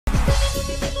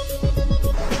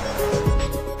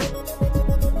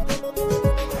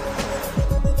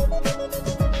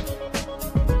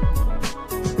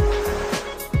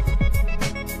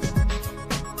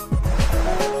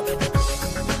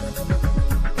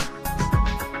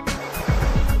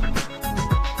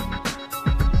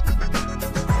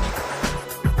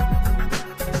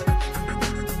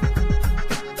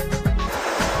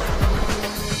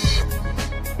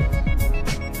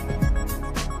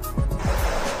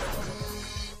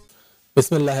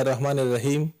بسم الله الرحمن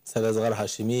الرحیم. سید اصغر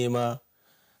هاشمي یم.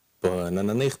 په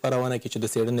نننۍ خپرونه کې چې د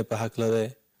څېړنې په هکله دی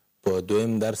په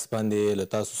دویم درس باندې له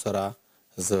تاسو سره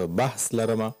زه بحث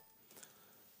لرم.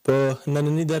 په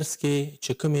ننني درس کې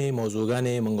چې کومې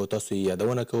موضوعګانې موږ تاسو یې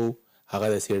یادونه کوو هغه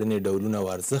د څېړنې ډولونه او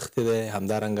ارزښت دی،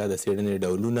 همدارنګه د څېړنې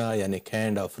ډولونه یعنې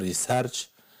کاینډ اف ریسرچ،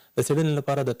 د څېړنې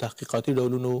لپاره د تحقیقاتي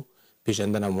ډولونو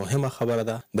پیژندنه مهمه خبره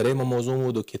ده. دریمه موضوع مو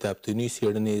د کتابتوني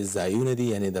څېړنې ځایونه دي،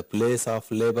 یعنې د پلیس اف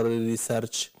لیبرري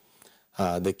ریسرچ،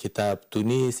 د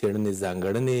کتابتوني څېړنې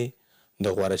ځانګړنې،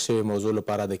 د غوره شوې موضوع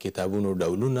لپاره د کتابونو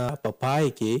ډولونه، په پای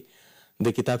کې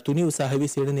د کتابتوني او صاحبي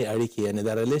څېړنې اړیکې یعنې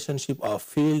د ریلیشنشپ اف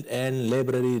فیلډ اینډ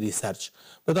لیبرري ریسرچ.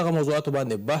 په دغه موضوعاتو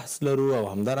باندې بحث لرو او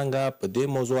همدارنګه په دې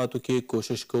موضوعاتو کې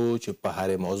کوشش کوو چې په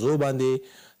هرې موضوع باندې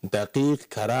دقیق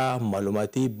کره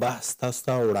معلوماتي بحث تاسو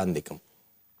ته وړاندې کړم.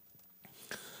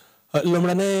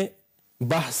 لومړنی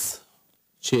بحث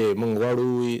چې موږ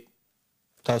غواړو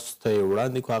تاسو ته یې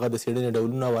وړاندې کړو هغه د څېړنې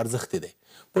ډولونه او ارزښت دی.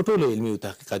 په ټولو علمي او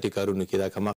تحقیقاتي کارونو کې دا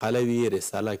که مقاله وي،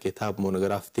 رساله، کتاب،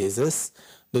 مونوګراف، تیزس،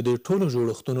 د دې ټولو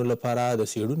جوړښتونو لپاره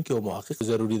د څېړونکي او محقق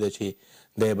ضروري ده چې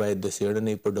دی باید د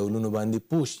څېړنې په ډولونو باندې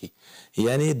پوه شي.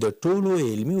 یعنې د ټولو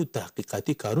علمي او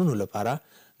تحقیقاتي کارونو لپاره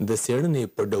د څېړنې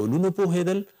په ډولونو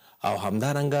پوهېدل او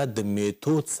همدارنګه د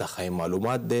میتود څخه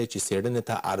معلومات دی چې څېړنې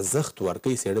ته ارزښت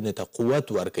ورکوي، څېړنې ته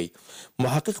قوت ورکوي.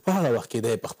 محقق په هغه وخت کې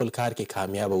دی په خپل کار کې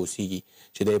کامیابه اوسیږي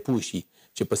چې دی پوه شي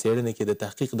چې په څېړنې کې د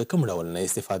تحقیق د کوم ډول نه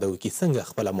استفاده وکړي، څنګه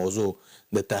خپله موضوع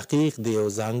د تحقیق د یو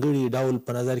ځانګړي ډول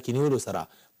په نظر کې نیولو سره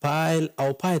پایل او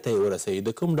پای ته یې ورسوي،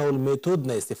 د کوم ډول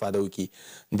میتود نه استفاده وکړي،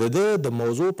 د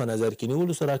موضوع په نظر کې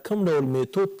نیولو سره کوم ډول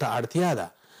میتود ته اړتیا ده.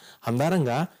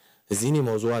 همدارنګه ځینې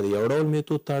موضوعات یو ډول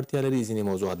میتود ته اړتیا لري، ځینې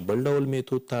موضوعات بل ډول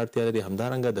میتود ته اړتیا لري.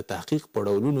 همدارنګه د تحقیق په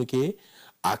ډولونو کې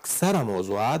اکثره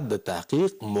موضوعات د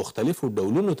تحقیق مختلفو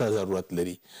ډولونو ته ضرورت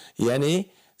لري. یعنې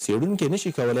څېړونکی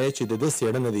نشي کولی چې د ده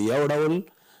څېړنه د یو ډول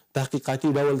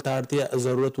تحقیقاتي ډول ته اړتیا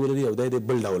ضرورت ولري او دی د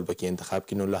بل ډول پکې انتخاب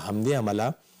کړي. نو له همدې امله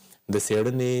د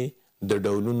څېړنې د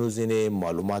ډولونو ځینې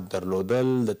معلومات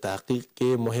درلودل د تحقیق کې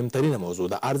مهمترینه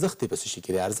موضوع ده. ارزښت یې په څه شي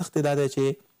کې دی؟ ارزښت یې دا دی چې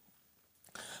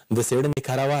د څېړنې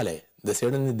کرهوالی، د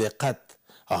څېړنې دقت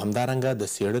او همدارنګه د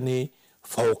څېړنې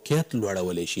فوقیت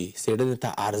لوړولی شي، څېړنې ته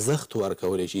ارزښت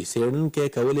ورکولی شي. څېړونکی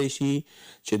کولی شي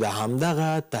چې د همدغه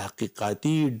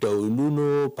تحقیقاتي ډولونو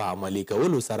په عملي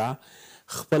کولو سره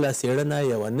خپله څېړنه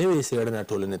یوه نوې څېړنه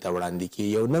ټولنې ته وړاندې کړي،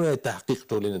 یو نوی تحقیق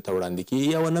ټولنې ته وړاندې کړي،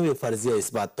 یوه نوې فرضیه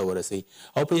اثبات ته ورسوي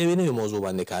او په یوې نوې موضوع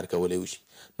باندې کار کولی وشي.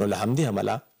 نو له همدې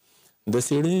امله د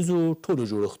څېړنیزو ټولو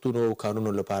جوړښتونو او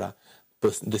کارونو لپاره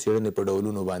د څېړنې په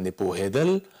ډولونو باندې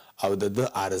پوهېدل او د ده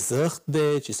ارزښت دی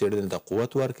چې څېړنې ته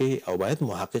قوت ورکوي او باید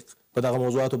محقق په دغه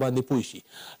موضوعاتو باندې پوه شي.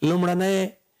 لومړنی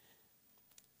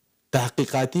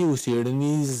تحقیقاتي او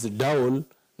څېړنیز ډول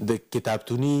د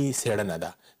کتابتوني څېړنه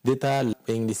ده. دې ته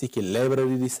په انګلیسي کې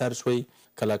لایبرري ریسرچ وایي،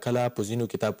 کله کله په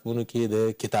ځینو کتابتونونو کې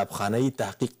د کتابخانهیي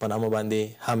تحقیق په نامه باندې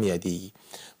هم یادیږي.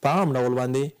 په عام ډول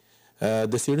باندې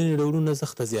د څېړنې ډولونه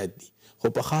سخته زیات دي، خو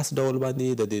په خاص ډول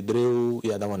باندې د دې دریو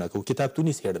یادونه کوو.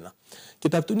 کتابتوني څېړنه،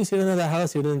 کتابتوني څېړنه د هغه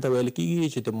څېړنې ته ویل کېږي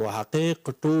چې د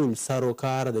محقق ټول سر و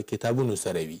کار د کتابونو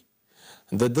سره وي.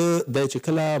 دی چې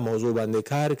کله موضوع باندې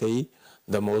کار کوي،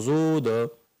 د موضوع د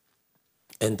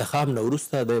انتخاب نه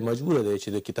وروسته دی مجبوره دی چې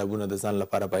د کتابونه د ځان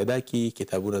لپاره پیدا کړي،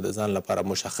 کتابونه د ځان لپاره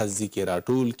مشخص ځای کې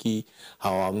راټول کړي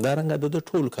او همدارنګه د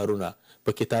ټول کارونه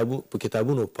په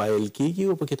کتابونو پایل کېږي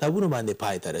او په کتابونو باندې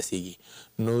پای ته رسېږي.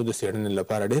 نو د څېړنې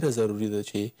لپاره ډېره ضروري ده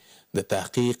چې د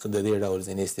تحقیق د دې ډول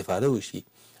ځینې استفاده وشي.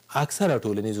 اکثره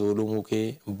ټولنیزو علومو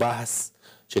کې بحث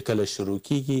چې کله شروع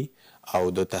کېږي او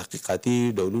د تحقیقاتي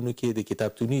ډولونو کې د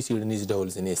کتابتوني څېړنیز ډول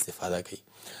ځینې استفاده کوي.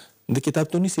 د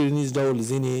کتابتوني څېړنیز ډول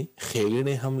ځینې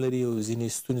ښېګڼې هم لري او ځینې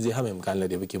ستونزې هم امکان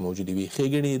لري پکې موجودې وي.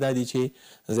 ښېګڼې دا دي چې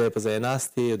ځای په ځای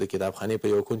ناستې او د کتابخانې په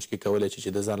یو کونج کې کولی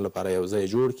چې د ځان لپاره یو ځای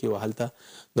جوړ کړي او هلته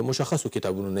د مشخصو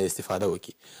کتابونو نه استفاده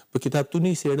وکړي. په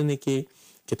کتابتوني څېړنې کې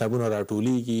کتابونه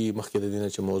راټولیږي، مخکې د دې نه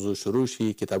چې موضوع شروع شي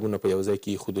کتابونه په یو ځای کې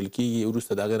ایښودل کېږي،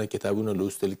 وروسته د هغې نه کتابونه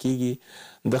لوستل کېږي،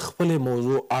 د خپلې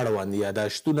موضوع اړوند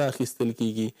یاداشتونه اخیستل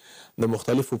کېږي، د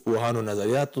مختلفو پوهانو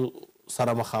نظریاتو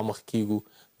سره مخامخ کېږو،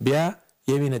 بیا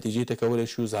یوې نتیجې ته کولی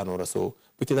شو ځان ورسوو.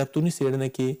 په کتابتوني څېړنه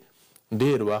کې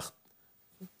ډېر وخت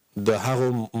د هغو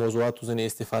موضوعاتو ځینې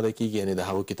استفاده کېږي، یعنې د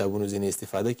هغو کتابونو ځینې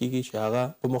استفاده کېږي چې هغه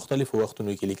په مختلفو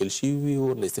وختونو کې لیکل شوي وي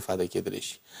او ورنه استفاده کېدلی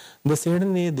شي. د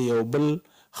څېړنې د یو بل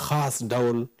خاص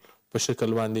ډول په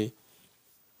شکل باندې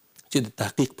چې د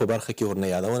تحقیق په برخه کې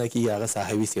ورنه یادونه کېږي هغه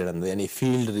صاحبي څېړنه ده، یعنې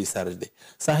فیلډ ریسرچ دی.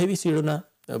 صاحبي څېړنه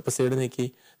په څېړنې کې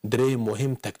درې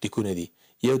مهم تکتیکونه دي.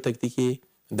 یو تکتیک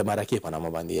د مرکې په نامه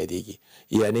باندې یادېږي،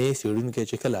 یعنې څېړونکی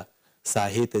چې کله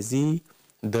ساحې ته ځي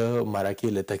د مرکې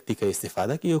له تکتیکه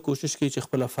استفاده کوي او کوشش کوي چې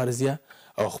خپله فرضیه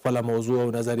او خپله موضوع او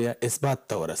نظریه اثبات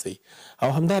ته ورسوي. او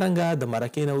همدارنګه د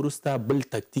مرکې نه وروسته بل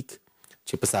تکتیک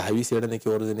چې په ساحوي څېړنه کې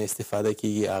ورځنې استفاده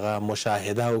کیږي هغه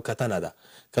مشاهده او کتنه ده.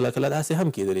 کله کله داسې هم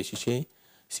کیدلی شي چې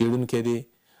څېړونکی د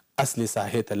اصلي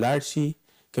ساحې ته لاړ شي،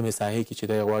 کومې ساحې کې چې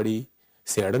دی غواړي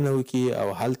څېړنه وکړي او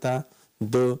هلته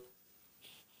د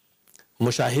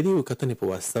مشاهدې او کتنې په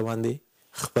واسطه باندې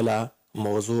خپله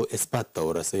موضوع اثبات ته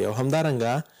ورسوي. او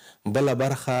همدارنګه بله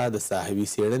برخه د ساحوي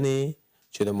څېړنې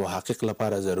چې د محقق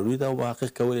لپاره ضروري ده او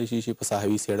محقق کولی شي چې په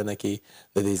ساحوي څېړنه کې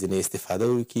د دې ځینې استفاده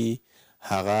وکړي،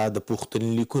 هغه د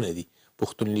پوښتنلیکونه دي.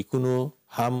 پوښتنلیکونو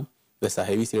هم د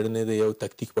ساحوي څېړنې د یو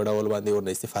تکتیک په ډول باندې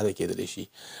ورنه استفاده کیدلی شي.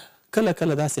 کله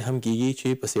کله داسې هم کیږي چې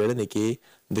په څېړنه کې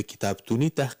د کتابتوني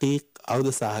تحقیق او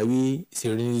د ساحوي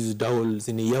څېړنیز ډول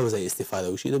ځینې یو ځای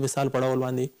استفاده وشي. د مثال په ډول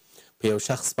باندې په یو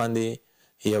شخص باندې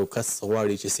یو کس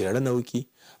غواړي چې څېړنه وکړي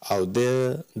او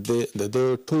د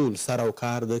ټول سر او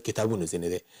کار د کتابونو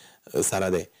ځینې سره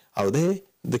دی او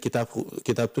د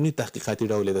کتابتوني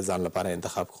تحقیقاتي ډول د ځان لپاره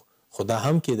انتخاب کړو. خو دا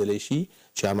هم کیدلی شي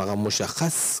چې هماغه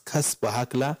مشخص کس په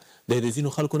هکله د ځینو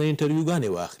خلکو نه انټرویوګانې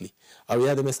واخلي او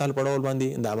یا د مثال په ډول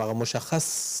باندې د هماغه مشخص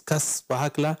کس په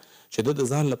هکله چې د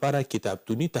ځان لپاره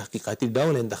کتابتوني تحقیقاتي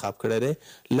ډول انتخاب کړی دی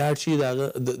لاړ شي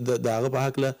د هغه په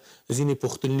هکله ځینې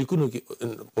پوښتنلیکونو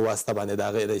په واسطه باندې د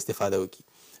هغې استفاده وکړي.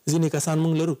 ځینې کسان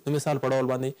موږ لرو د مثال په ډول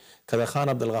باندې که د خان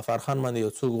عبدالغفار خان باندې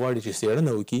یو څوک غواړي چې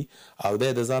څېړنه وکړي او دی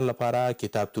د ځان لپاره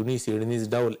کتابتوني څېړنیز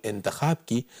ډول انتخاب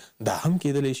کړي، دا هم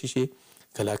کیدلی شي چې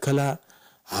کله کله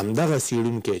همدغه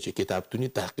څېړونکی چې کتابتوني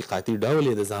تحقیقاتي ډول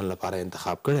یې د ځان لپاره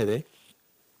انتخاب کړی دی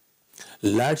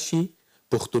لاړ شي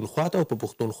پښتونخوا ته او په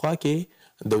پښتونخوا کې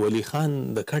د ولی خان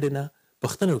د کډې نه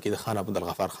پوښتنه وکړي د خان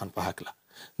عبدالغفار خان په هکله،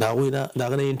 د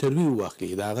هغه نه انټرویو واخلي،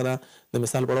 د هغه نه د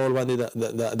مثال په ډول باندې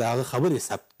د هغه خبرې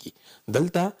ثبت کړي.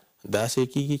 دلته داسې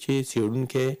کیږي چې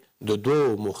څېړونکی د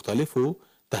دوو مختلفو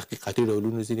تحقیقاتي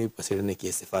ډولونو ځینې په څېړنه کې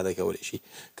استفاده کولی شي.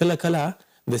 کله کله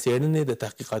د څېړنې د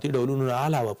تحقیقاتي ډولونو نه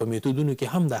علاوه په میتودونو کې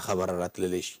هم دا خبره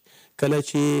راتللی شي. کله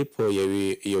چې په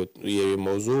یوې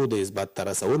موضوع د اثبات ته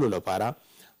رسولو لپاره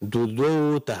د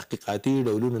دوو تحقیقاتي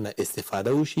ډولونو نه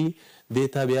استفاده وشي دې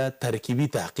ته بیا ترکیبي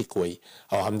تحقیق وایي.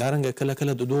 او همدارنګه کله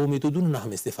کله د دوو میتودونو نه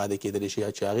هم استفاده کیدلی شي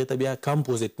چې هغې ته بیا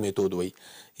کمپوزیت میتود وایي.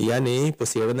 یعنې په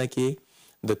څېړنه کې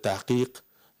د تحقیق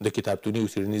د کتابتوني او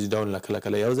څېړنیز ډول نه کله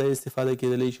کله یو ځای استفاده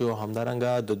کیدلی شي او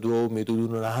همدارنګه د دوو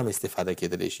میتودونو نه هم استفاده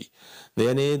کیدلی شي.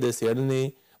 یعنې د څېړنې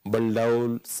بل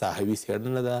ډول ساحوي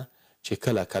څېړنه ده چې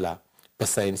کله کله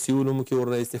په ساینسي علومو کې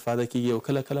ورنه استفاده کیږي او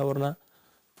کله کله ورنه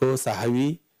په ساحوي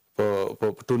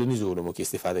په ټولنیزو علومو کې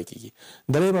استفاده کیږي.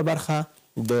 درېیمه برخه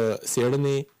د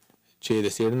څېړنې چې د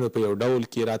څېړنو په یو ډول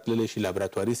کې راتللی شي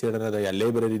لابراتواري څېړنه ده یا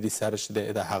لیبرري ریسرچ دی.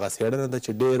 د هغه څېړنه ده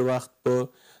چې ډېر وخت په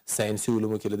ساینسي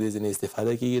علومو کې له دې ځینې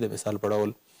استفاده کیږي. د مثال په ډول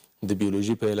د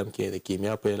بیولوژي په علم کې، د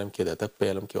کیمیا په علم کې، د طب په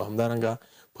علم کې او همدارنګه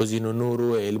په ځینو نورو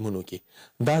علمونو کې.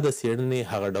 دا د څېړنې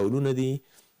هغه ډولونه دي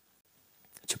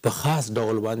چې په خاص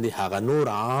ډول باندې هغه نور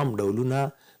عام ډولونه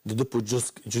د په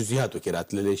جزئیاتو کې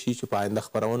راتللی شي چې په آینده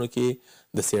خپرونو کې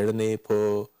د څېړنې په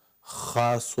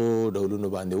خاصو ډولونو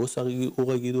باندې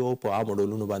وغږېدو او په عامو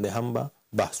ډولونو باندې هم به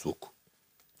بحث وکړو.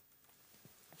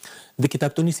 د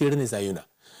کتابتوني څېړنې ځایونه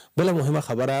بله مهمه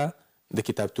خبره د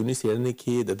کتابتوني څېړنې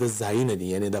کې د ځایونه دي،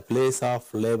 یعنې د پلیس آف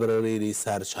لیبرري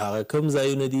ریسرچ هغه کوم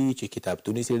ځایونه دي چې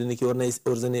کتابتوني څېړنې کې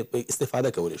ورځنې استفاده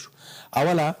کولی شو.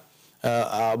 اوله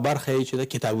برخه یې چې د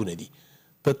کتابونه دي.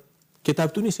 په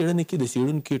کتابتوني څېړنې کې د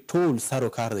څېړونکي ټول سر و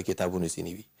کار د کتابونو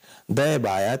ځینې وي. دا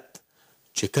باید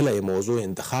چې کله یې موضوع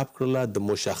انتخاب کړله د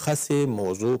مشخصې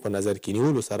موضوع په نظر کې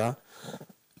نیولو سره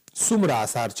څومره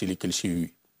اثار چې لیکل شوي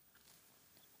وي،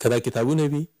 که دا کتابونه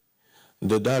وي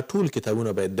دا ټول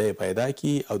کتابونه باید دی پیدا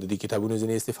کړي او د دې کتابونو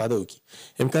ځینې استفاده وکړي.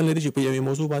 امکان لري چې په یوې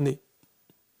موضوع باندې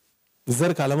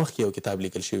 1000 کاله مخکې یو کتاب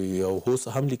لیکل شوی وي او اوس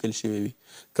هم لیکل شوی وي.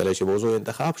 کله چې موضوع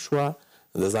انتخاب شوه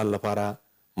د ځان لپاره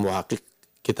محقق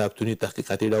کتابتوني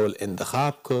تحقیقاتي ډول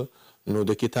انتخاب که نو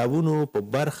د کتابونو په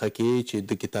برخه کې چې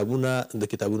د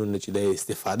کتابونو نه چې دی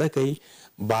استفاده کوي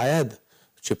باید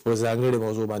چې په ځانګړې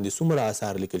موضوع باندې څومره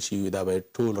اثار لیکل شوي دا باید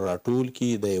ټول راټول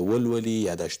کړي، د یې ولولي،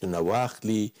 یاداشتونه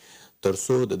واخلي تر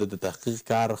څو د تحقیق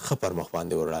کار ښه پر مخ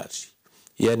باندې ولاړ شي.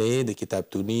 یعنې د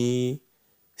کتابتوني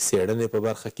څېړنې په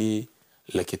برخه کې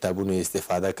له کتابونو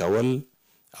استفاده کول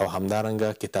او همدارنګه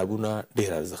کتابونه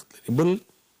ډېر ارزښت لري. بل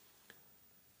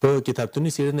په کتابتوني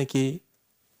څېړنه کې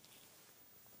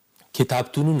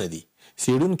کتابتونونه دي.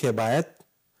 څېړونکی باید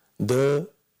د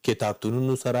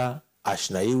کتابتونونو سره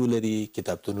آشنایي ولري،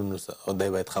 کتابتونونو دی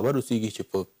باید خبر اوسیږي چې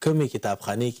په کومې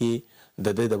کتابخانې کې د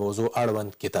دې د موضوع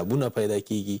اړوند کتابونه پیدا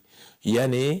کیږي.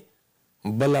 یعنې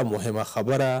بله مهمه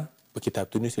خبره په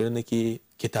کتابتوني څېړنه کې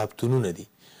کتابتونونه دي.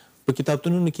 په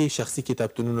کتابتونونو کې شخصي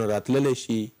کتابتونونه راتللی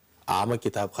شي، عامه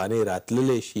کتابخانې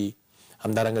راتللی شي،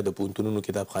 همدارنګه د پوهنتونونو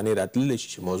کتابخانې راتللی شي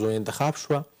چې موضوع انتخاب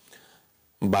شوه.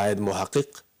 باید محقق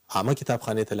عامه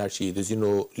کتابخانې ته لاړ شي، د ځینو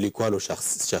لیکوالو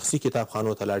شخصي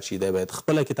کتابخانو ته لاړ شي، دی باید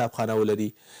خپله کتابخانه ولري.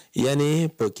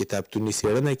 یعنې په کتابتوني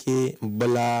څېړنه کې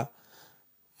بله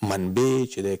منبع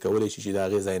چې دی کولی شي چې د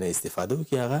هغې ځای نه استفاده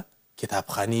وکړي هغه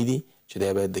کتابخانې دي چې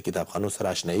دی باید د کتابخانو سره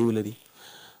اشنایي ولري.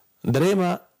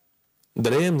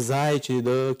 دریم ځای چې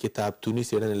د کتابتوني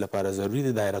څېړنې لپاره ضروري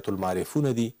دی دایرة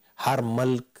المعارفونه دي. هر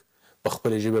ملک په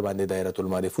خپلې ژبې باندې دایرة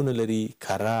المعارفونه لري.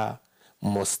 کره،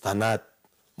 مستند،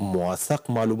 موثق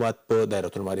معلومات په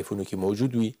دایرة المعارفونو کې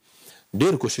موجود وي.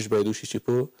 ډېر کوشش باید وشي چې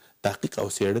په تحقیق او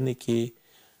څېړنې کې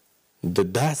د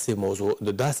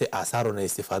داسې آثارو نه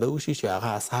استفاده وشي چې هغه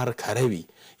آثار کره وي.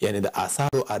 یعنې د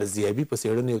آثارو ارزیابي په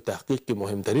څېړنې او تحقیق کې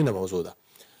مهمترینه موضوع ده.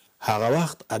 هغه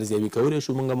وخت ارزیابي کولی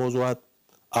شو موږ موضوعات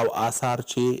او آثار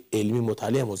چې علمي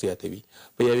مطالعه مو زیاتوي.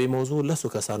 په یوې موضوع 10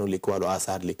 کسانو لیکوالو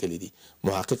آثار لیکلي دي.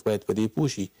 محقق باید په دې پوه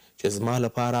شي چې زما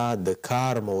لپاره د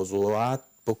کار موضوعات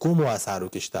په کومو آثارو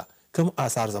کې شته، کوم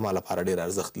آثار زما لپاره ډېر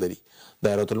ارزښت لري.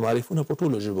 دایرة المعارفونه په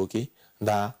ټولو ژبو کې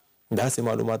دا داسې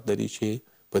معلومات لري چې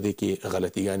په دې کې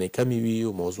غلطیګانې کمې وي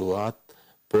او موضوعات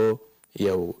په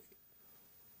یو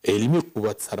علمي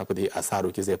قوت سره په دې آثارو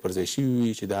کې ځای پر ځای شوي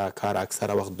وي چې دا کار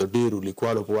اکثره وخت د ډېرو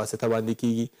لیکوالو په واسطه باندې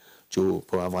کیږي. چې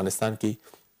په افغانستان کې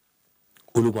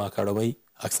علومو اکاډمۍ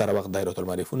اکثره وخت دایرة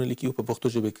المعارفونه لیکي او په پښتو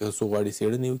ژبې کې څوک غواړي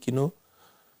څېړنې وکړي نو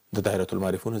د دایرة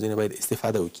المعارفونو ځینې باید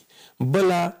استفاده وکړي.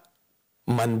 بله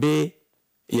منبع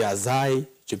یا ځای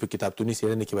چې په کتابتوني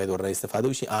څېړنې کې باید ورنه استفاده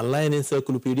وشي آنلاین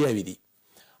انسایکلوپیډیاوې دي.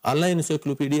 آنلاین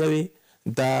انسایکلوپیډیاوې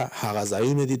دا هغه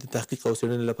ځایونه دي د تحقیق او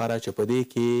څېړنې لپاره چې په دې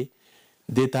کې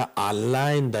دې ته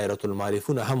آنلاین دایرة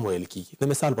المعارفونه هم ویل کیږي.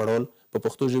 د مثال په ډول په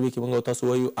پښتو ژبې کې موږ تاسو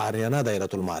وایو آریانا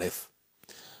دایرة المعارف،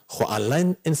 خو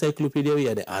آنلاین انسایکلوپیډیاوې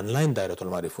یعنې آنلاین دایرة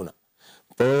المعارفونه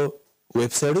په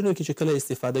ویب سایټونو کې چې کله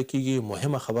استفاده کیږي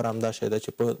مهمه خبره همدا شی ده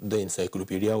چې په د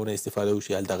انسایکلوپیډیاو نه استفاده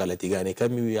وشي. هلته غلطیګانې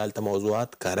کمې وي، هلته موضوعات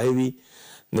کره وي.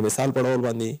 د مثال په ډول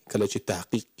باندې کله چې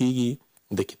تحقیق کیږي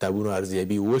د کتابونو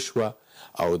ارزیابي وشوه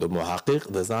او د محقق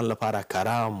د ځان لپاره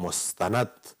کره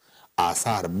مستند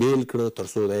آثار بیل کړه تر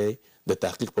څو دی د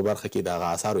تحقیق په برخه کې د هغه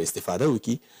آثارو استفاده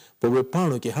وکړي. په ویب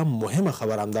پاڼو کې هم مهمه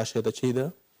خبره همدا شی ده چې د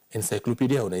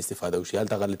انسایکلوپیډیاو نه استفاده وشي.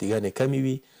 هلته غلطیګانې کمې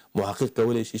وي، محقق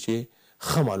کولی شي چې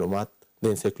ښه معلومات د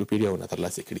انسایکلوپیډیاو نه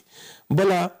ترلاسه کړي.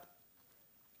 بله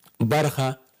برخه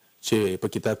چې په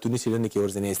کتابتوني څېړنې کې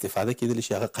ورځنی استفاده کېدلی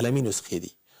شي هغه قلمي نسخې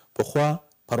دي. پخوا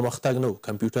پرمختګ نه و،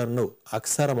 کمپیوټر نه و،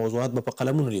 اکثره موضوعات به په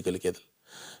قلمونو لیکل کېدل.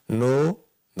 نو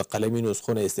د قلمي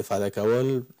نسخو نه استفاده کول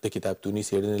د کتابتوني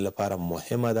څېړنې لپاره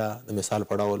مهمه ده. د مثال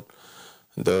په ډول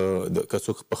که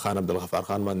څوک په خان عبدالغفار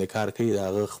خان باندې کار کوي د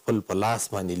هغه خپل په لاس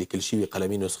باندې لیکل شوي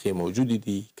قلمي نسخې موجودې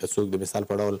دي. که څوک د مثال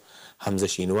په ډول حمزه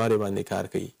شینواري باندې کار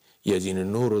کوي یا ځینې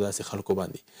نورو داسې خلکو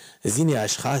باندې ځینې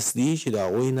اشخاص دي چې د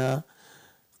هغوی نه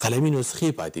قلمي نسخې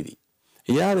پاتې دي.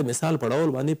 یا د مثال په ډول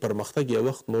باندې پرمختګ یو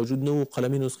وخت موجود نه و،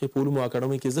 قلمي نسخې په علومو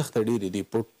اکاډمۍ کې زښته ډېرې دي.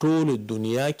 په ټولو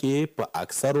دنیا کې په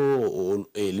اکثرو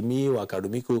علمي او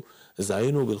اکاډمیکو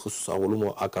ځایونو بالخصوص علومو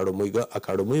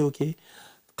اکاډمیو کې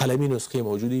قلمي نسخې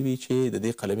موجودې وي چې د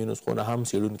دې قلمي نسخو نه هم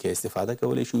څېړونکي استفاده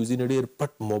کولی شي. ځینې ډېر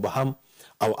پټ مبهم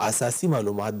او اساسي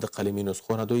معلومات د قلمي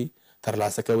نسخو نه دوی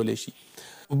ترلاسه کولی شي.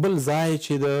 بل ځای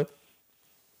چې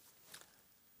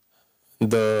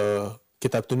د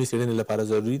کتابتوني څېړنې لپاره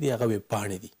ضروري دي هغه ویب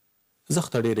پاڼې دي.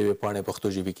 زښته ډېرې ویب پاڼې پښتو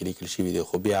ژبې کې لیکل شوي دي،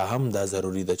 خو بیا هم دا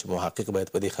ضروري ده چې محقق باید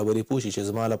په دې خبرې پوه شي چې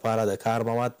زما لپاره د کار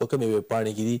مواد په کومې ویب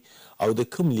پاڼې کې دي او د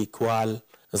کوم لیکوال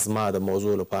زما د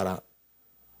موضوع لپاره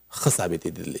ښه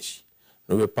ثابتېدلی شي.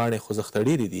 نو ویب پاڼې خو زښته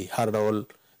ډېرې دي، هر ډول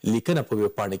لیکنه په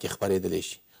ویب پاڼې کې خپرېدلی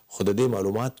شي، خو د دې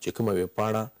معلومات چې کومه ویب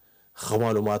پاڼه ښه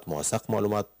معلومات، موثق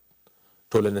معلومات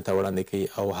ټولنې ته وړاندې کوي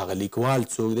او هغه لیکوال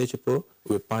څوک دی چې په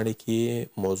ویب پاڼې کې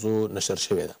موضوع نشر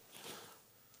شوې ده.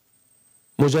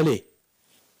 مجلې،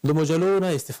 د مجلو نه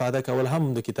استفاده کول هم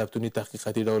د کتابتوني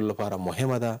تحقیقاتي ډول لپاره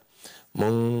مهمه ده.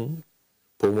 موږ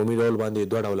په عمومي ډول باندې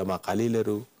دوه ډوله مقالې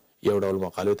لرو. یو ډول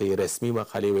مقالو ته یې رسمي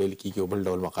مقالې ویل کېږي او بل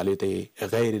ډول مقالې ته یې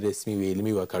غیر رسمي و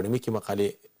علمي و اکاډمیکي مقالې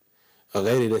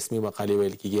غیر رسمي مقالې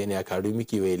ویل کېږي، یعنې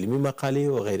اکاډمیکي و علمي مقالې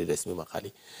او غیر رسمي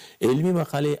مقالې. علمي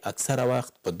مقالې اکثره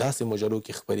وخت په داسې مجلو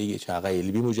کې خپرېږي چې هغه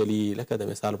علمي مجلې، لکه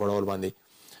د مثال په ډول باندې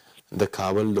د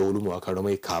کابل د علومو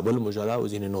اکاډمۍ کابل مجله او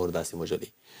ځینې نور داسې مجلې.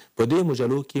 په دې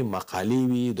مجلو کې مقالې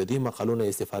وي، د دې مقالو نه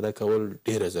استفاده کول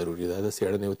ډېره ضروري ده د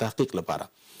څېړنې او تحقیق لپاره.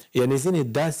 یعنې ځینې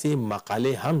داسې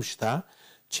مقالې هم شته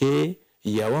چې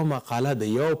یوه مقاله د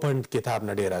یو پنډ کتاب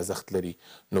نه ډېر ارزښت لري.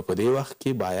 نو په دې وخت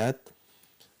کې باید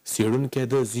څېړونکی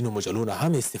د ځینو مجلو نه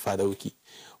هم استفاده وکړي.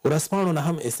 ورځپاڼو نه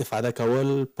هم استفاده کول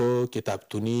په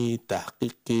کتابتوني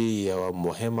تحقیق کې یوه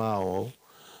مهمه او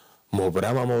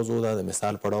مبرمه موضوع ده. د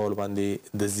مثال په ډول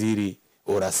باندې د زیري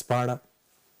ورځپاڼه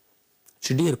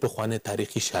چې ډېر پخوانی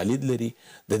تاریخي شالید لري،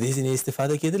 د دې ځینې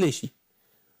استفاده کېدلی شي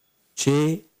چې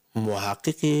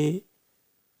محقق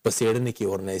په څېړنه کې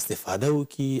ورنه استفاده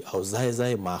وکړي او ځای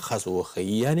ځای ماخذ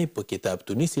وښیي. یعنې په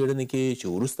کتابتوني څېړنه کې چې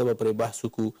وروسته به پرې بحث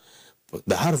وکړو،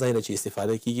 د هر ځای نه چې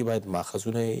استفاده کېږي باید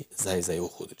ماخذونه یې ځای ځای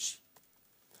وښودل شي.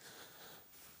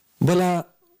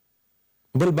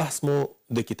 بل بحث مو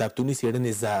د کتابتوني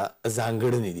څېړنې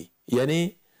ځانګړنې دي. یعنې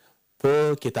په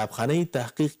کتابخانه‌یي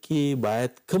تحقیق کې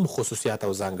باید کم خصوصیات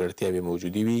او ځانګړتیاوې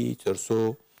موجودې وي تر څو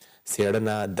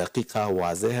څېړنه دقیقه،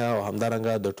 واضحه او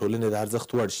همدارنګه د ټولنې د ارزښت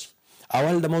وړ شي.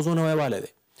 اول د موضوع نویوالی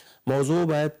دی. موضوع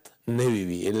باید نوې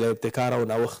وي، له ابتکار او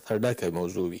نوښته ډکه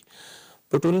موضوع وي.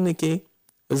 په ټولنه کې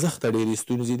زښته ډېرې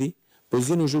ستونزې دي. په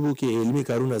ځینو ژبو کې علمي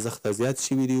کارونه زښته زیات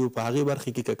شوي دي او په هغې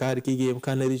برخې کې که کار کېږي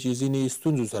امکان لري چې ځینې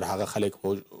ستونزو سره هغه خلک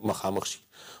مخامخ شي.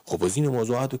 خو په ځینو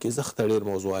موضوعاتو کې زښته ډېر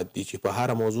موضوعات دي چې په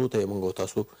هره موضوع ته یې موږ او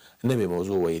تاسو نوې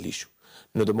موضوع ویلی شو.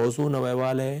 نو د موضوع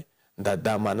نویوالی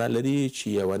دا معنا لري چې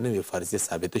یوه نوې فرضیه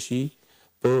ثابته شي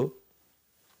په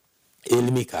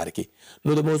علمي کار کې.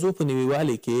 نو د موضوع په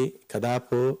نویوالي کې که دا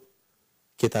په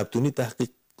کتابتوني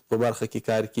تحقیق په برخه کې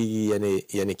کار کېږي،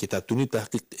 یعنې کتابتوني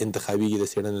تحقیق انتخابېږي د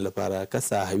څېړنې لپاره، که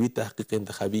ساحوي تحقیق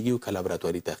انتخابېږي او که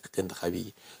لابراتواري تحقیق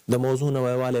انتخابېږي. د موضوع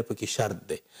نویوالی پکې شرط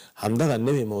دی. همدغه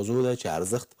نوې موضوع ده چې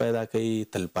ارزښت پیدا کوي،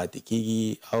 تلپاتې کېږي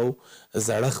او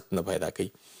زړښت نه پیدا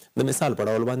کوي. د مثال په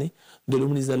ډول باندې د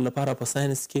لومړي ځل لپاره په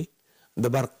ساینس کې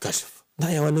د برق کشف دا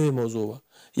یوه نوې موضوع وه،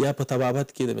 یا په طبابت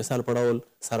کې د مثال په ډول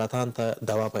سرطان ته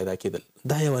دوا پیدا کېدل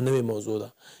دا یوه نوې موضوع ده،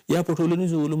 یا په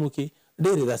ټولنیزو علومو کې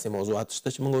ډېرې داسې موضوعات شته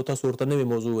چې موږ او تاسو ورته نوې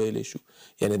موضوع ویلی شو.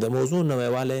 یعنې د موضوع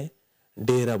نویوالی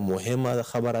ډېره مهمه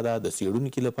خبره ده د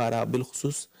څېړونکي لپاره،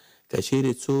 بالخصوص که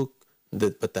چیرې څوک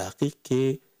په تحقیق کې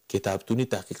کتابتوني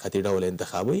تحقیقاتي ډول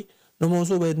انتخابوي نو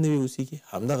موضوع باید نوې اوسیږي.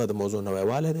 همدغه د موضوع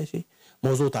نویوالی دی چې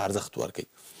موضوع ته ارزښت ورکوي.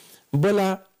 بله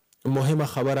مهمه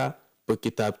خبره په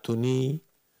کتابتوني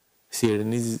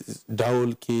څېړنیز ډول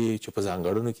کې چې په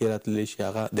ځانګړنو کې راتللی شي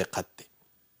هغه دقت دی.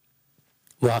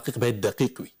 محقق باید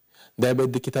دقیق وي. دا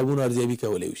باید د کتابونو ارزیابي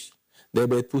کولی وشي. دا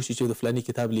باید پوه شي چې د فلاني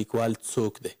کتاب لیکوال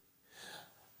څوک دی.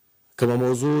 کومه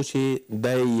موضوع چې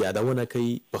دا یادونه کوي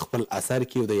په خپل اثر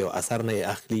کې او د یو اثر نه یې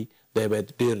اخلي دا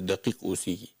باید ډېر دقیق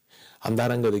اوسیږي.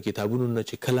 همدارنګه د کتابونو نه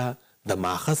چې کله د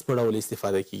ماخذ په ډول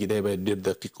استفاده کېږي دا باید ډېر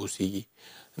دقیق اوسیږي.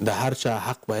 د هر چا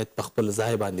حق باید په خپل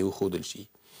ځای باندې وښودل شي.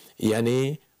 یعنې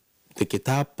د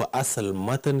کتاب په اصل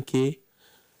متن کې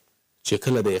چې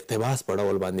کله د اقتباس په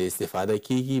ډول باندې استفاده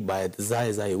کېږي باید ځای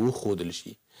ځای وښودل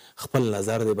شي. خپل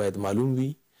نظر دی باید معلوم وي.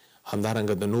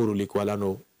 همدارنګه د نورو لیکوالانو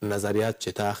نظریات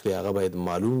چې ته اخلي هغه باید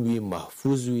معلوم وي،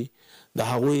 محفوظ وي.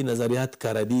 د هغوی نظریات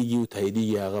که ردیږي او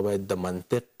تاییدیږي هغه باید د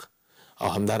منطق او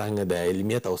همدارنګه د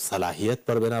علمیت او صلاحیت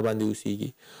پر بنا باندې اوسیږي.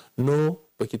 نو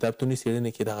په کتابتوني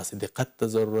څېړنې کې دغسې دقت ته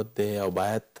ضرورت دی او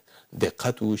باید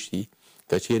دقت وشي.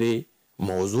 که چیرې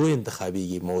موضوع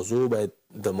انتخابېږي موضوع باید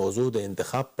د موضوع د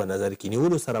انتخاب په نظر کې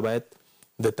نیولو سره باید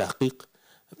د تحقیق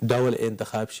ډول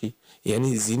انتخاب شي. یعنی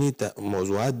ځینې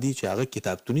موضوعات دي چې هغه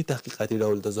کتابتوني تحقیقاتي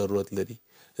ډول ته ضرورت لري،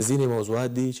 ځینې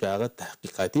موضوعات دي چې هغه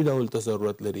تحقیقاتي ډول ته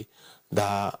ضرورت لري. دا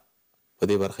په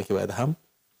دې برخه کې باید هم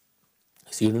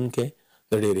څېړونکی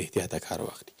د ډېر احتیاطه کار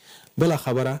واخلي. بله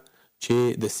خبره چې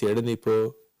د څېړنې په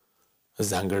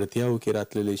ځانګړتیاو کې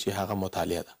راتللی شي هغه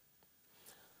مطالعه ده.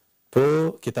 په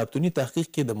کتابتوني تحقیق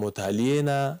کې د مطالعې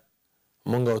نه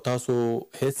موږ او تاسو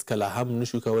هیڅ کله هم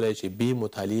نشو کولی چې بې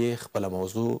مطالعې خپله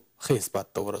موضوع ښه اثبات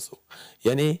ته ورسو.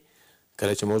 یعنې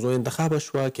کله چې موضوع انتخابه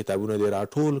شوه کتابونه دې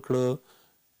راټول کړه،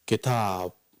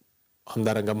 کتاب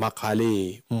همدارنګه مقالې،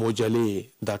 مجلې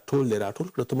دا ټول دې راټول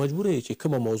کړه، ته مجبوره یې چې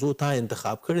کومه موضوع تا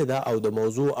انتخاب کړې ده او د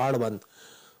موضوع اړوند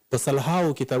په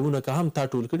سلهاو کتابونه که هم تا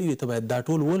ټول کړي وي ته باید دا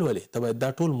ټول ولولې، ته باید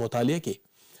دا ټول مطالعه کې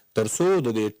تر څو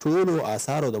د دې ټولو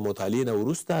آثارو د مطالعې نه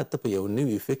وروسته ته په یو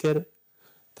نوي فکر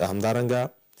ته همدارنګه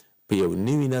په یو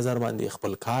نوي نظر باندې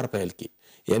خپل کار پیل کړي.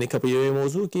 یعنې که په یوې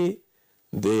موضوع کې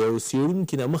د یو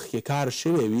څېړونکي نه مخکې کار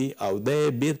شوی وي او دی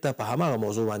بیرته په هماغه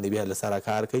موضوع باندې بیا له سره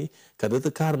کار کوي، که دته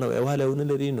کار نویوالی ونه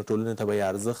لري نو ټولنې ته به یې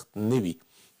ارزښت نه وي.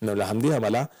 نو له همدې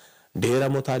امله ډېره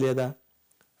مطالعه ده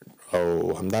او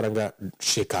همدارنګه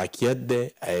شکاکیت دی،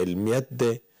 علمیت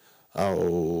دی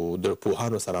او د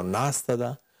پوهانو سره ناسته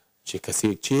ده چې که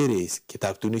چیرې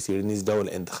کتابتوني څېړنیز ډول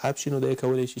انتخاب شي نو دی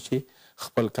کولی شي چې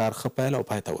خپل کار ښه پیل او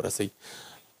پای ته ورسوي.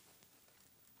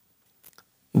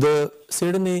 د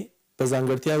څېړنې په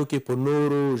ځانګړتیاو کې په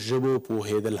نورو ژبو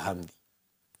پوهېدل هم دي.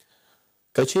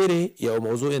 که چیرې یو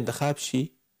موضوع انتخاب شي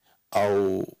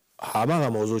او هماغه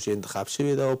موضوع چې انتخاب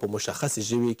شوې ده او په مشخصې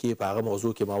ژبې کې په هغه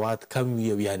موضوع کې مواد کم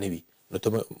وي او یا نه وي، نو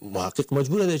ته محقق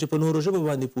مجبوره دی چې په نورو ژبو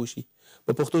باندې پوه شي.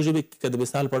 په پښتو ژبې کې که د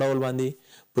مثال په ډول باندې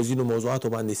په ځینو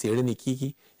موضوعاتو باندې څېړنې کېږي،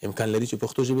 امکان لري چې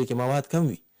پښتو ژبې کې مواد کم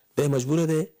وي، دی مجبوره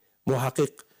دی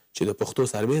محقق چې د پښتو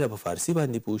سربیره په فارسي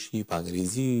باندې پوه شي، په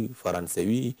انګریزي،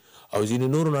 فرانسوي او ځینو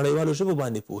نورو نړیوالو ژبو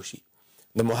باندې پوه شي.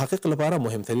 د محقق لپاره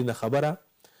مهمترینه خبره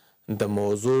د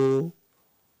موضوع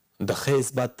د ښه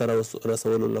اثبات ته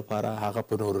رسولو لپاره هغه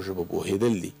په نورو ژبو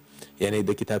پوهېدل دي. یعنې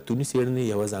د کتابتوني څېړنې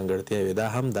یوه ځانګړتیا یې دا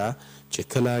هم ده چې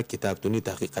کله کتابتوني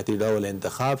تحقیقاتي ډول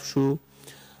انتخاب شو،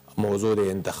 موضوع د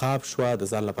انتخاب شوه، د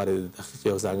ځان لپاره د تحقیق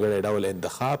یو ځانګړی ډول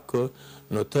انتخاب که،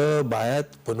 نو ته باید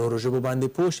په نورو ژبو باندې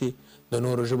پوه شي، د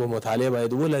نورو ژبو مطالعه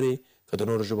باید ولري. که د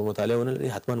نورو ژبو مطالعه ونه لري،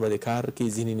 حتما به د کار کې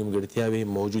ځینې نیمګړتیاوې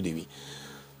موجودې وي.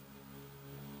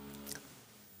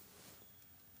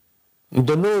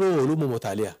 د نورو علومو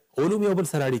مطالعه، علوم یو بل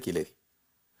سره اړیکې لري.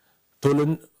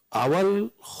 اول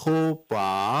خو په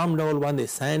عام ډول باندې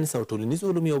ساینس او ټولنیز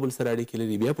علوم یو بل سره اړیکې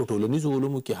لري، بیا په ټولنیزو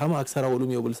علومو کې هم اکثره علوم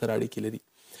یو بل سره اړیکې لري.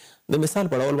 د مثال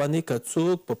په ډول باندې که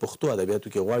څوک په پښتو ادبیاتو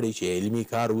کې غواړي چې علمي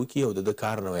کار وکړي او د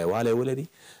کار نویوالی ولري،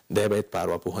 دی باید په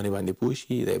ارواپوهنې باندې پوه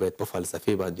شي، دی باید په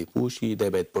فلسفې باندې پوه شي، دی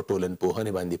باید په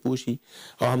ټولنپوهنې باندې پوه شي،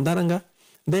 او همدارنګه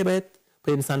دی باید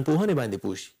په انسان پوهنې باندې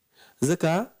پوه شي. ځکه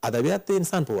ادبیات د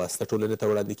انسان په واسطه ټولنې ته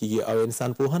وړاندې کیږي او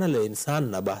انسان پوهنه له انسان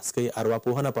نه بحث کوي،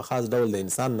 ارواپوهنه په خاص ډول د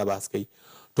انسان نه بحث کوي،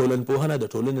 ټولنپوهنه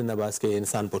د ټولنې نه بحث کوي،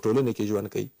 انسان په ټولنه کې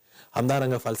ژوند کوي.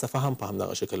 همدارنګه فلسفه هم په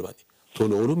همدغه شکل باندې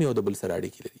ټول علوم یو د بل سره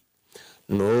اړیکې لري.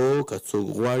 نو که څوک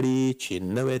غواړي چې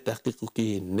نوی تحقیق وکړي،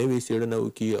 نوې څېړنه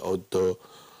وکړي او د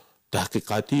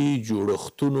تحقیقاتي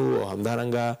جوړښتونو او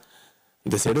همدارنګه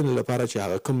د څېړنې لپاره چې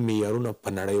هغه کوم معیارونه په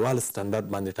نړیوال سټنډرډ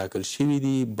باندې ټاکل شوي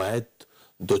دي، باید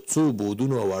د څو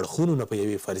بودونو او اړخونو نه په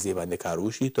یوې فرضیې باندې کار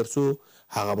وشي تر څو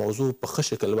هغه موضوع په ښه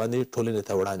شکل باندې ټولنې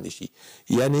ته وړاندې شي.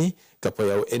 یعنې که په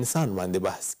یو انسان باندې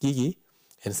بحث کیږي،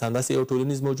 انسان داسې یو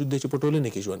ټولنیز موجود دی چې په ټولنه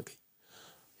کې ژوند کوي،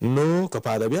 نو که په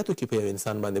ادبیاتو کې په یو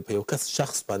انسان باندې په یو کس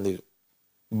شخص باندې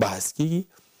بحث کیږي،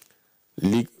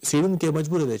 څېړونکی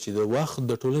مجبوره دی چې د وخت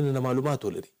د ټولنې نه معلومات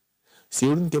ولري.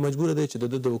 څېړونکی مجبوره دی چې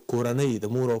د کورنۍ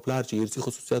د مور او پلار چې ارثي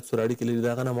خصوصیات سره اړیکې لري د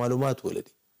هغه نه معلومات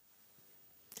ولري.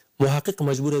 محقق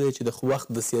مجبوره دی چې د وخت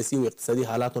د سیاسي او اقتصادي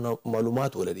حالاتو نه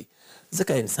معلومات ولري،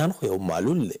 ځکه انسان خو یو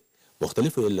معلول دی،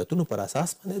 مختلفو علتونو پر اساس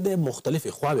باندې د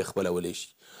مختلفې خواوې خپلولی شي.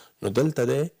 نو دلته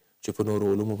دی چې په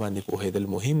نورو علومو باندې پوهېدل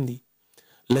مهم دي.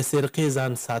 له سرقې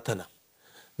ځان ساتنه،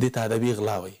 دې ته ادبي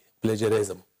غلا وایي،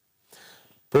 پلیجریزم.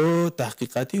 په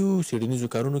تحقیقاتي او څېړنیزو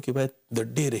کارونو کې باید د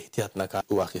ډېر احتیاط نه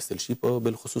کار واخیستل شي، په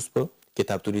بالخصوص په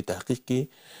کتابتوني تحقیق کې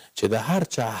چې د هر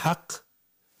چا حق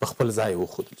په خپل ځای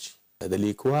وښودل شي. د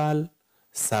لیکوال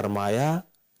سرمایه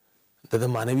د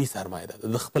معنوي سرمایه ده،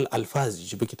 د خپل الفاظ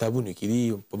چې په کتابونو کې دي،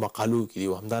 په مقالو کې دي،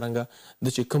 او همدارنګه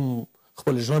د چې کوم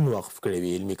خپل ژوند وقف کړی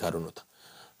وي علمي کارونو ته،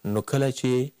 نو کله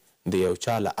چې د یو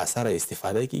چا له اثره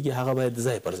استفاده کیږي هغه باید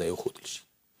ځای پر ځای وښودل شي.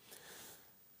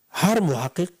 هر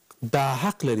محقق دا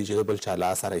حق لري چې د بل چا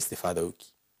له اثره استفاده وکړي،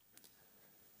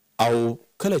 او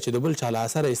کله چې د بل چا له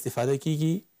اثره استفاده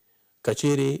کیږي که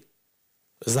چیرې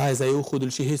ځای ځای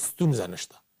وښودل شي هېڅ ستونزه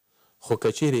نشته، خو که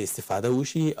چیرې استفاده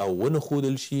وشي او ونه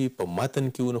ښودل شي، په متن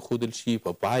کې ونه ښودل شي،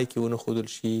 په پای کې ونه ښودل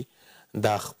شي،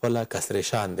 دا خپله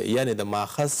کسرشان دی. یعنې د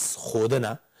ماخذ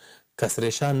ښودنه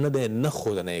کسرشان نه دی، نه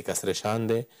ښودنه یې کسرشان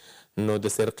دی. نو د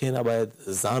سرقې نه باید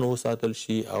ځان وساتل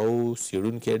شي او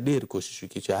څېړونکی ډېر کوشش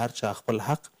وکړي چې هر چا خپل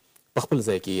حق په خپل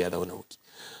ځای کې یادونه وکړي.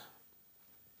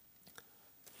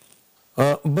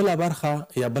 بله برخه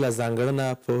یا بله ځانګړنه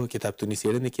په کتابتوني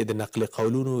څېړنې کې د نقل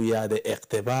قولونو یا د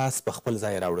اقتباس په خپل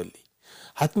ځای راوړل دي.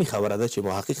 حتمي خبره ده چې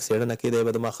محقق څېړنه کې دی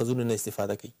به د ماخذونو نه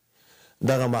استفاده کوي.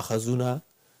 دغه ماخذونه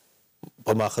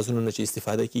په ماخذونو نه چې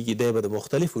استفاده کیږي دی به د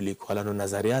مختلفو لیکوالانو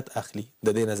نظریات اخلي، د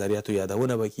دې نظریاتو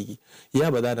یادونه به کیږي، یا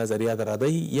به دا نظریات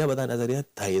ردوي یا به دا نظریات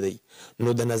تاییدوي. نو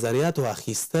د نظریاتو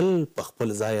اخیستل، په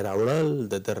خپل ځای راوړل،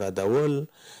 د ده ردول،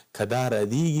 که دا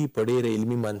ردیږي په ډېر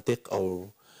علمي منطق او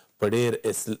په ډېر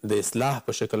د اصلاح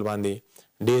په شکل باندې،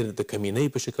 ډېر د کمینۍ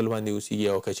په شکل باندې اوسیږي،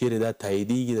 او که چیرې دا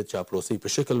تاییدیږي د چاپلوسۍ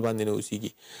په شکل باندې نه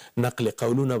اوسیږي. نقل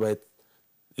قولونه باید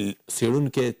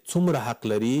څېړونکی څومره حق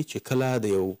لري چې کله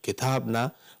د یو کتاب نه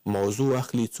موضوع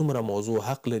اخلي، څومره موضوع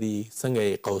حق لري، څنګه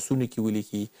یې قوسونو کې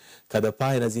ولیکي، که د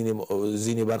پای نه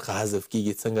ځینې برخه حذف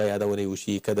کیږي څنګه یادونه یې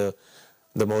وشي، که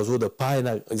د موضوع د پای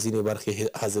نه ځینې برخې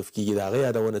حذف کیږي د هغه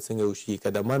یادونه څنګه وشي، که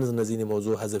د منځ نه ځینې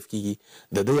موضوع حذف کیږي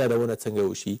د ده یادونه څنګه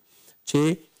وشي. چې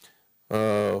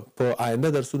په آینده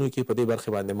درسونو کې په دې برخې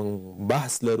باندې موږ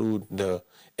بحث لرو د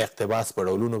اقتباس په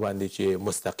ډولونو باندې چې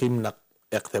مستقیم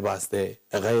اقتباس دی،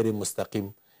 غیر مستقیم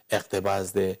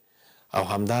اقتباس دی، او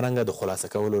همدارنګه د خلاصه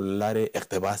کولو له لارې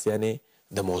اقتباس یعنې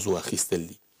د موضوع اخیستل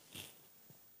دي.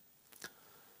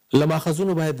 له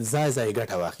ماخذونو باید ځای ځای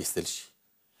ګټه واخیستل شي.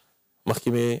 مخکې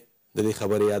مې د دې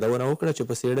خبرې یادونه وکړه چې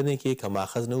په څېړنې کې که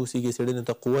ماخذ نه اوسېږي څېړنې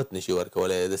ته قوت نشي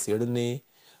ورکولی.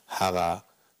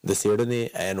 د څېړنې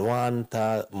عنوان ته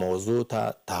موضوع ته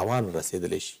تاوان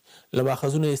رسېدلی شي. له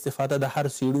ماخذونو استفاده د هر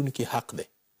څېړونکي حق دی،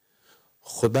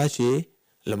 خو دا چې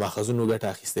له ماخذونو ګټه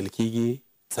اخیستل کېږي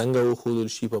څنګه وښودل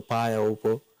شي په پای او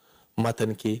په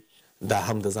متن کې، دا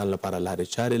هم د ځان لپاره لارې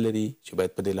چارې لري چې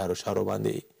باید په دې لارو چارو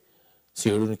باندې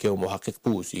څېړونکی او محقق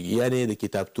پوه اوسېږي. یعنې د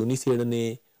کتابتوني څېړنې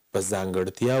په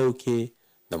ځانګړتیاو کې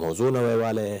د موضوع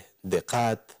نویوالی،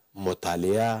 دقت،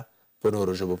 مطالعه، په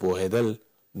نورو ژبو پوهېدل،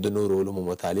 د نورو علومو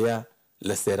مطالعه،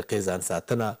 له سرقې ځان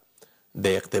ساتنه،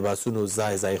 د اقتباسونو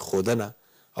ځای ځای ښودنه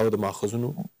او د ماخذونو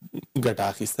ګټه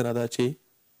اخیستنه ده چې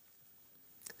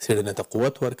څېړنې ته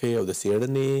قوت ورکوي او د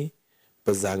څېړنې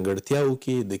په ځانګړتیاو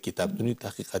کې د کتابتوني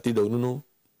تحقیقاتي ډولونو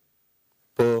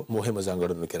په مهمو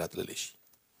ځانګړنو کې راتللی شي.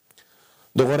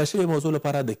 د غوره شوې موضوع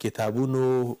لپاره د کتابونو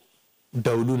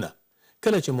ډولونه.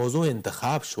 کله چې موضوع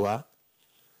انتخاب شوه،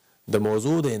 د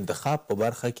موضوع د انتخاب په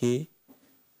برخه کې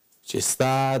چې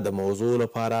ستا د موضوع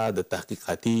لپاره د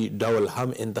تحقیقاتي ډول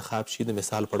هم انتخاب شي، د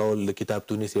مثال په ډول د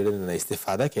کتابتوني څېړنې نه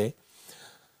استفاده کوي،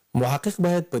 محقق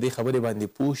باید په دې خبرې باندې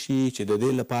پوه شي چې د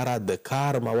دې لپاره د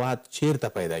کار مواد چیرته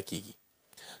پیدا کیږي،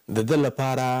 د ده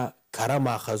لپاره کره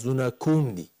ماخذونه کوم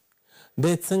دي،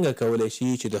 دی څنګه کولی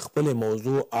شي چې د خپلې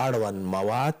موضوع اړوند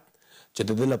مواد چې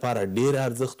د ده لپاره ډېر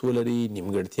ارزښت ولري،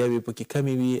 نیمګړتیاوې پکې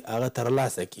کمې وي، هغه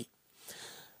ترلاسه کړي.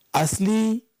 اصلي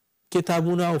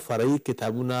کتابونه او فرعي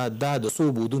کتابونه دا د څو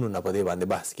بودونو نه په دې باندې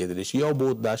بحث کېدلی شي. یو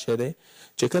بود دا شی دی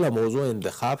چې کله موضوع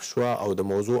انتخاب شوه او د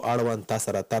موضوع اړوند تا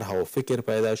سره طرح او فکر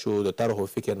پیدا شو، د طرح او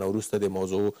فکر نه وروسته د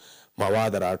موضوع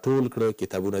مواد راټول کړه،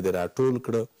 کتابونه دې راټول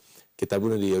کړه،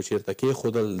 کتابونه دې یو چېرته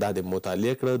کېښودل، دا دې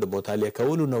مطالعه کړه. د مطالعه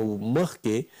کولو نه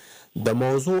مخکې د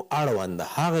موضوع اړوند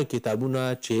هغه کتابونه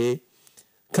چې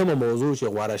کومه موضوع چې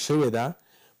غوره شوې ده،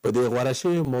 په دې غوره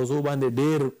شوې موضوع باندې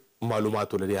ډېر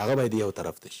معلومات ولري، هغه باید یو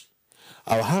طرف ته شي.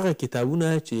 او هغه کتابونه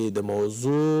چې د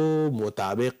موضوع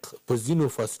مطابق په ځینو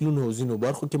فصلونو او ځینو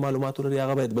برخو کې معلومات ولري،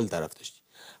 هغه باید بل طرف ته شي.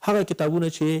 هغه کتابونه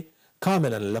چې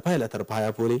کاملا له پیله تر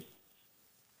پایه پورې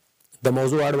د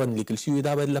موضوع اړوند لیکل شوي،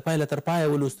 دا باید له پیله تر پایه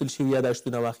ولوستل شي،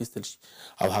 یاداشتونه واخیستل شي.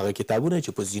 او هغه کتابونه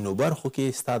چې په ځینو برخو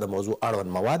کې ستا د موضوع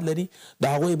اړوند مواد لري، د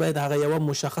هغوی باید هغه یوه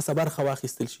مشخصه برخه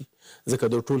واخیستل شي، ځکه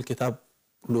د ټول کتاب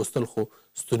لوستل خو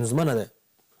ستونزمنه ده،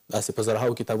 داسې په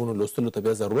زرهاو کتابونو لوستلو ته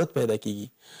بیا ضرورت پیدا کیږي.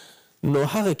 نو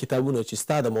هغه کتابونه چې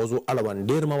ستا د موضوع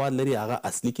اړوند ډېر مواد لري، هغه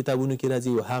اصلي کتابونو کې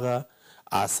راځي، او هغه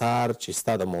آثار چې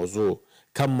ستا د موضوع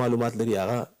کم معلومات لري،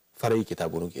 هغه فرعي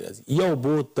کتابونو کې راځي. یو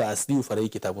بود د اصلي او فرعي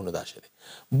کتابونو دا شی دی.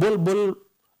 بل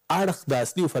اړخ د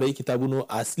اصلي او فرعي کتابونو،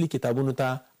 اصلي کتابونو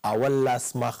ته اول لاس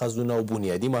ماخذونه او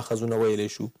بنیادي ماخذونه ویلی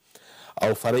شو،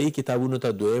 او فرعي کتابونو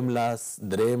ته دویم لاس،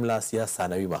 دریم لاس یا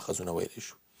ثانوي ماخذونه ویلی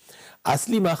شو.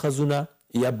 اصلي ماخذونه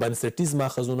یا بنسټیز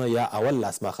ماخذونه یا اول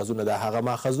لاس ماخذونه دا هغه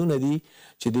ماخذونه دي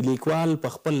چې د لیکوال په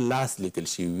خپل لاس لیکل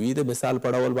شوي وي. د مثال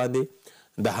په ډول باندې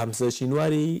د حمزه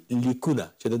شینواري لیکونه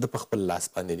چې د په خپل لاس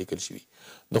باندې لیکل شوي،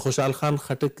 د خوشحال خان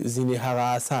خټک ځینې هغه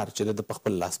آثار چې د په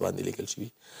خپل لاس باندې لیکل شوي،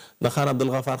 د خان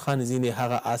عبدالغفار خان ځینې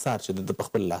هغه آثار چې د په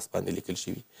خپل لاس باندې لیکل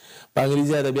شوي، په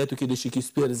انګریزي ادبیاتو کې د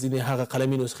شکسپیر ځینې هغه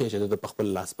قلمي نسخې چې د په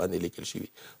خپل لاس باندې لیکل شوي.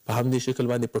 په همدې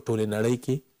شکل باندې په ټولې نړۍ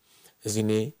کې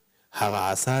ځینې هغه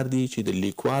آثار دي چې د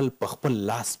لیکوال په خپل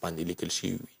لاس باندې لیکل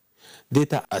شوي وي. دې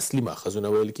ته اصلي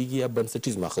ماخذونه ویل کېږي یا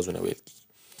بنسټیز ماخذونه ویل کېږي.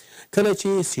 کله چې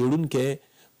څېړونکی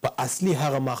په اصلي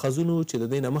هغه ماخذونو چې د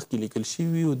دې نه مخکې لیکل شوي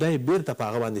وي او دا یې بیرته په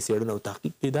هغه باندې څېړنه او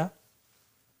تحقیق کوي، دا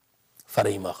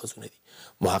فرعي ماخذونه دي.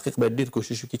 محقق باید ډېر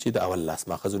کوشش وکړي چې د اول لاس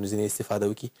ماخذونو ځینې استفاده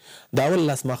وکړي. د اول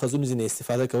لاس ماخذونو ځینې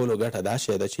استفاده کولو ګټه دا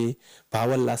شی ده چې په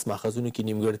اول لاس ماخذونو کې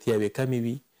نیمګړتیاوې کمې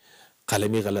وي،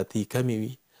 قلمي غلطۍ کمې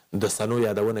وي، د سنو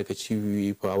یادونه که چې وي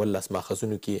په اول لاس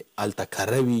ماخذونو کې هلته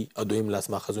کره وي، او دویم لاس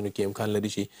ماخذونو کې امکان لري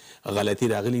چې غلطي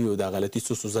راغلي وي او دا غلطي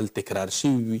څو ځل تکرار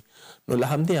شوي وي. نو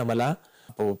له همدې امله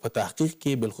په تحقیق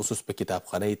کې، بالخصوص په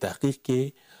کتابخانه‌ي تحقیق کې،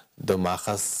 د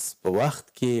ماخذ په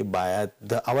وخت کې باید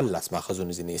د اول لاس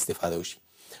ماخذونو ځینې استفاده وشي.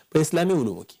 په اسلامي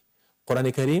علومو کې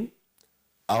قرآن کریم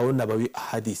او نبوي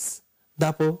احادیث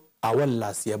دا په اول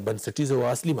لاس یا بنسټیزو او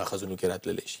اصلي ماخذونو کې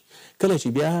راتللی شي. کله چې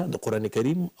بیا د قرآن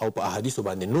کریم او په احادیثو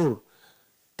باندې نور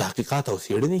تحقیقات او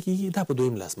څېړنې کېږي، دا په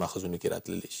دویم لاس ماخذونو کې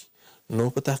راتللی شي. نو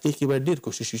په تحقیق کې باید ډېر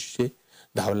کوشش وشي چې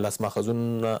د اول لاس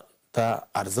ماخذونو ته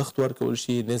ارزښت ورکول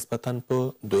شي نسبتاً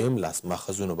په دویم لاس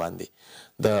ماخذونو باندې.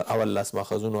 د اول لاس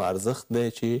ماخذونو ارزښت دی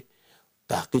چې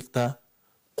تحقیق ته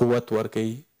قوت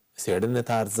ورکوي، څېړنې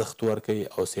ته ارزښت ورکوي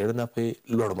او څېړنه پرې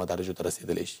لوړ مدارجو ته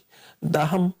رسېدلی شي. دا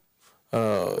هم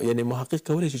یعنی محقق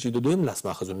کولی شي چې د دویم لاس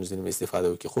ماخذونو ځینې استفاده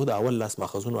وکړي، خو د اول لاس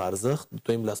ماخذونو ارزښت د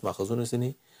دویم لاس ماخذونو ځینې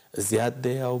زیات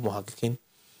دی او محققین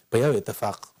په یو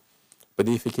اتفاق په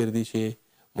دې فکر دي چې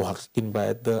محققین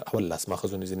باید د اول لاس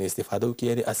ماخذونو ځینې استفاده وکړي،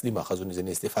 یعنی اصلي ماخذونو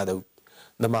ځینې استفاده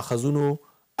وکړي. د ماخذونو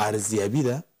ارزیابي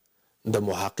ده د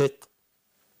محقق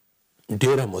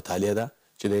ډیره مطالعه ده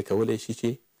چې دی کولی شي چې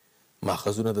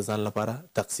ماخذونه د ځان لپاره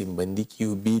تقسیم بندي کړي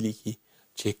او بیلې کړي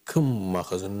چې کوم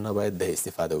ماخذونه باید د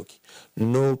استفاده وکړي.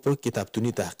 نو په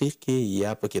کتابتوني تحقیق کې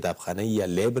یا په کتابخانه یا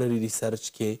لایبرري ریسرچ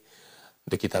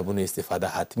کې د کتابونو استفاده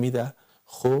حتمی ده،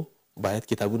 خو باید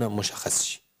کتابونه مشخص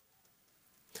شي.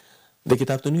 د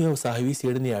کتابتوني او ساحوي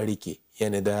څېړنې اړیکې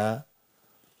یعنی د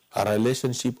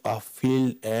ریلیشنشپ اف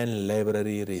فیلډ اینڈ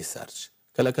لایبرري ریسرچ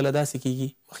کله کله داسې کیږي،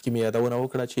 مخکې مې یادونه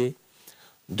وکړه چې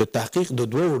د تحقیق د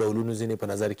دوو ډولونو ځینې په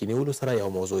نظر کې نیولو سره یو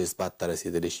موضوع اثبات ته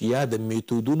رسېدلی شي، یا د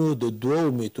میتودونو د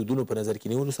دوو میتودونو په نظر کې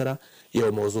نیولو سره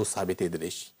یو موضوع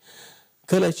ثابتېدلی شي.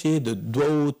 کله چې د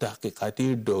دوو تحقیقاتي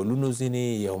ډولونو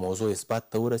ځینې یو موضوع اثبات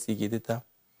ته ورسېږي دې ته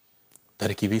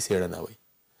ترکیبي څېړنه وایي،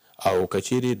 او که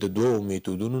چیرې د دوو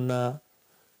میتودونو نه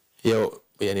یو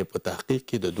یعنی په تحقیق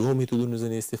کې د دوو میتودونو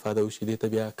ځینې استفاده وشي دې ته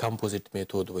بیا کمپوزیټ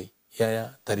میتود وایي یا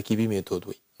ترکیبي میتود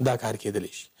وایي. دا کار کېدلی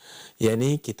شي. یعنی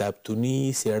کتابتوني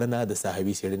څېړنه د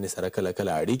ساحوي څېړنې سره کله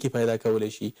کله اړیکې پیدا کولی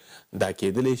شي. دا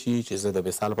کېدلی شي چې زه د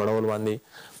مثال په ډول باندې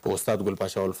په استاد ګل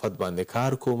پاشا الفت باندې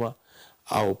کار کوم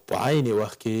او په عین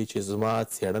وخت کې چې زما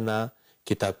څېړنه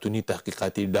کتابتوني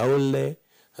تحقیقاتي ډول دی،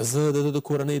 زه د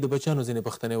کورنۍ د بچیانو ځینې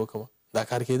پوښتنې وکړم. دا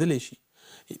کار کېدلی شي.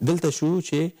 دلته شو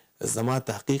چې زما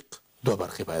تحقیق دوه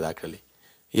برخې پیدا کړلې،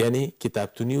 یعنی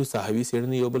کتابتوني او ساحوي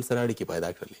څېړنې یو بل سره اړیکې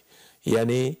پیدا کړلې.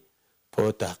 یعنی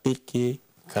په تحقیق کې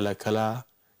کله کله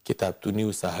کتابتوني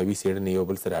او ساحوي څېړنې یو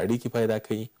بل سره اړیکې پیدا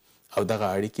کوي او دغه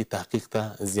اړیکې تحقیق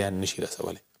ته زیان نشي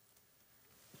رسولی.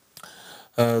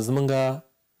 زمونږ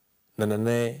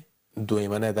نننی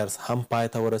دویمنی درس هم پای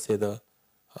ته ورسېده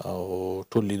او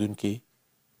ټول لیدونکي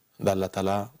د الله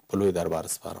تعالی په لوی دربار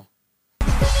سپارم.